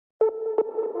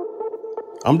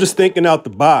I'm just thinking out the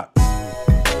box.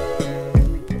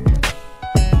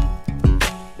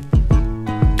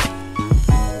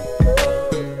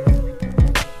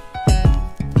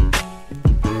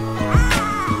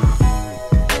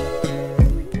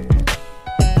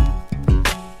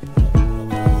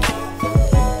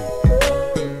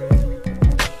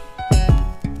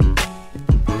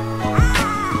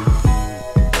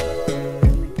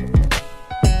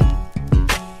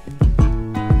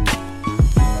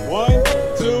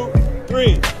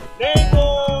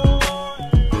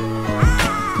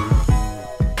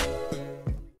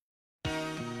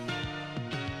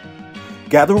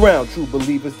 Gather round, true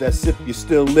believers that sip you're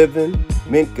still living.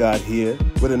 Mint God here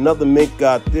with another Mint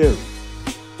God theory.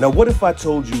 Now, what if I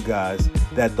told you guys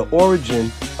that the origin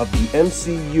of the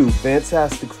MCU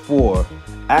Fantastic Four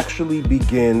actually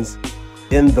begins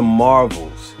in the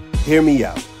Marvels? Hear me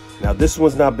out. Now, this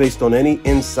one's not based on any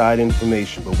inside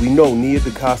information, but we know Nia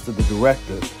DaCosta, the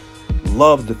director,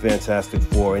 loved the Fantastic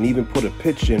Four and even put a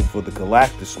pitch in for the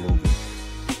Galactus movie.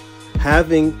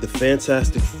 Having the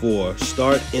Fantastic Four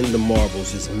start in the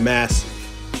Marvels is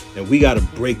massive, and we got to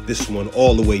break this one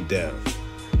all the way down.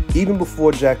 Even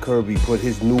before Jack Kirby put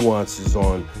his nuances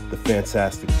on the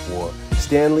Fantastic Four,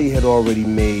 Stan Lee had already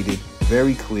made it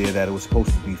very clear that it was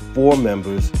supposed to be 4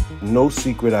 members, no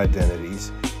secret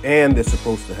identities, and they're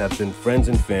supposed to have been friends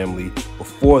and family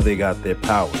before they got their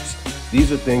powers.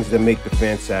 These are things that make the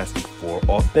Fantastic Four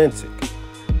authentic.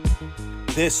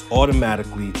 This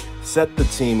automatically set the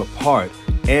team apart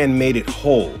and made it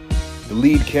whole. The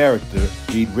lead character,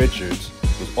 Reed Richards,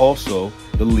 was also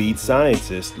the lead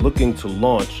scientist looking to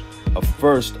launch a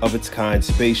first-of-its-kind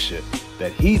spaceship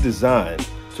that he designed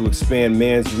to expand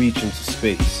man's reach into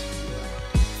space.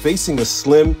 Facing a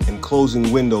slim and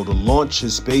closing window to launch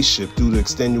his spaceship due to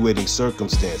extenuating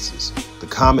circumstances, the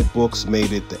comic books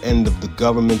made it the end of the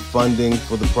government funding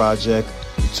for the project.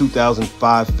 The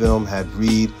 2005 film had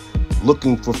Reed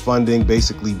looking for funding,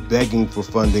 basically begging for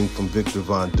funding from Victor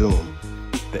Von Doom.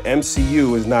 The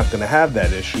MCU is not going to have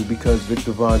that issue because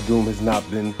Victor Von Doom has not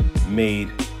been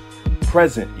made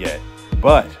present yet.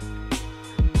 But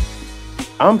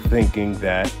I'm thinking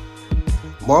that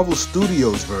Marvel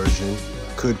Studios' version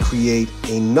could create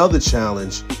another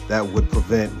challenge that would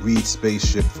prevent Reed's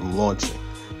spaceship from launching.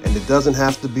 And it doesn't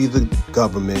have to be the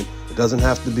government. It doesn't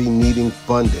have to be needing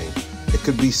funding. It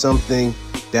could be something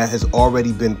that has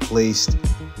already been placed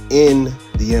in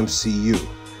the MCU.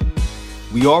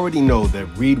 We already know that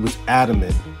Reed was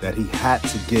adamant that he had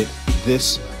to get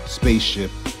this spaceship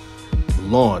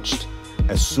launched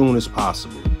as soon as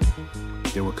possible.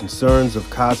 There were concerns of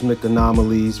cosmic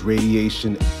anomalies,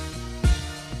 radiation.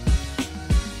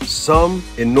 Some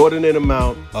inordinate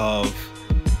amount of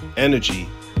energy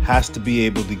has to be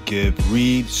able to give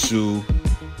Reed, Sue,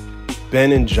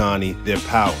 Ben, and Johnny their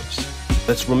powers.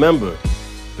 Let's remember,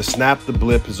 the snap the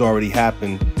blip has already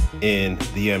happened in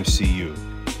the MCU.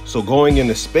 So going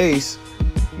into space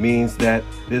means that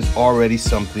there's already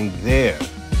something there,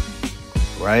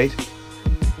 right?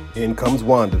 In comes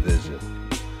WandaVision.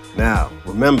 Now,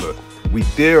 remember, we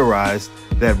theorized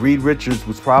that Reed Richards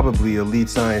was probably a lead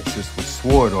scientist with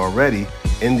SWORD already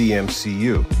in the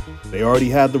MCU. They already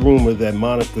had the rumor that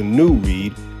Monica knew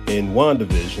Reed in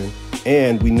WandaVision,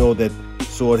 and we know that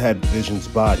SWORD had Vision's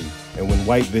body. And when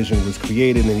White Vision was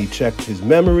created and he checked his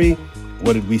memory,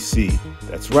 what did we see?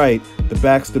 That's right, the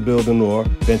Baxter Building or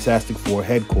Fantastic Four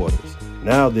headquarters.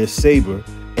 Now there's Saber,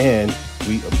 and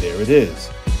there it is.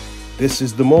 This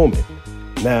is the moment.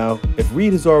 Now, if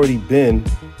Reed has already been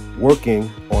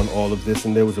working on all of this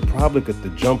and there was a problem at the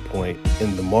jump point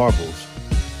in the Marvels,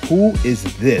 who is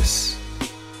this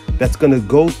that's going to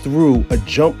go through a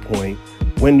jump point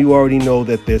when you already know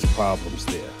that there's problems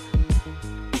there?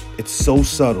 It's so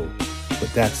subtle,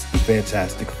 but that's the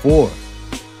Fantastic Four.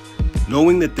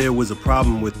 Knowing that there was a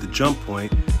problem with the jump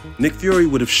point, Nick Fury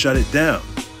would have shut it down.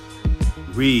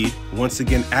 Reed, once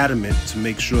again adamant to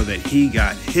make sure that he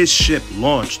got his ship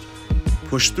launched,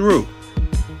 pushed through.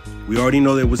 We already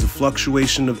know there was a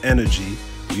fluctuation of energy.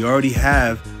 We already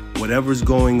have whatever's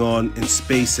going on in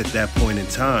space at that point in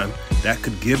time that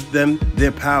could give them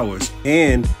their powers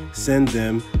and send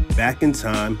them back in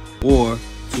time or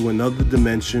to another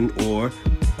dimension or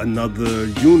another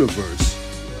universe.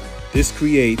 This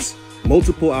creates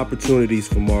multiple opportunities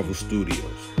for Marvel Studios.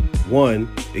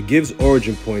 One, it gives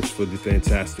origin points for the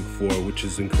Fantastic Four, which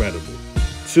is incredible.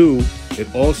 Two, it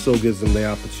also gives them the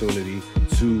opportunity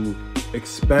to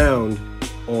expound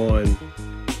on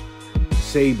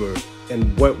Saber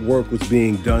and what work was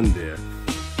being done there.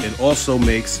 It also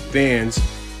makes fans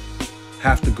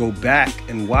have to go back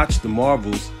and watch the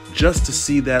Marvels just to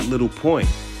see that little point.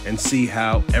 and see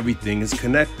how everything is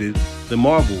connected the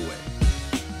Marvel way.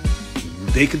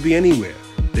 They could be anywhere.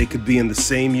 They could be in the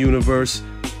same universe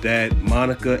that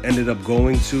Monica ended up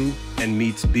going to and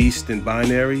meets Beast in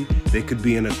Binary. They could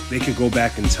go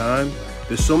back in time.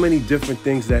 There's so many different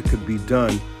things that could be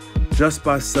done just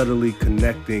by subtly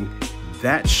connecting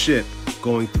that ship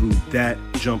going through that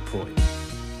jump point.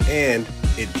 And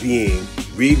it being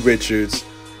Reed Richards,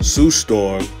 Sue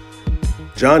Storm,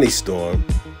 Johnny Storm,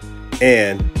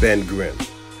 and Ben Grimm.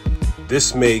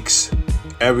 This makes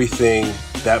everything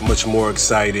that much more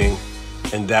exciting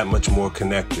and that much more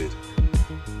connected.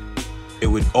 It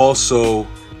would also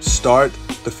start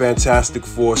the Fantastic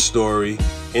Four story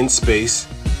in space,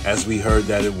 as we heard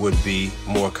that it would be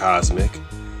more cosmic.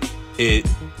 It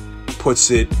puts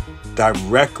it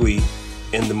directly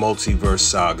in the multiverse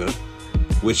saga,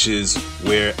 which is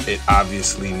where it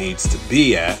obviously needs to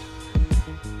be at.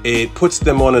 It puts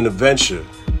them on an adventure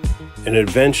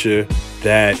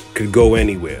that could go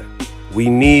anywhere. We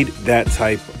need that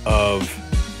type of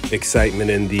excitement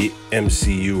in the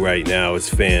MCU right now as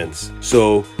fans.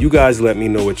 So you guys let me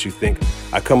know what you think.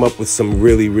 I come up with some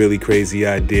really, really crazy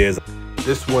ideas.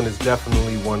 This one is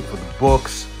definitely one for the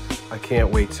books. I can't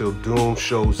wait till Doom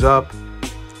shows up.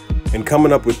 And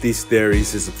coming up with these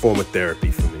theories is a form of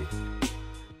therapy for me.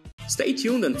 Stay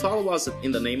tuned and follow us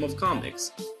in the name of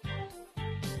comics.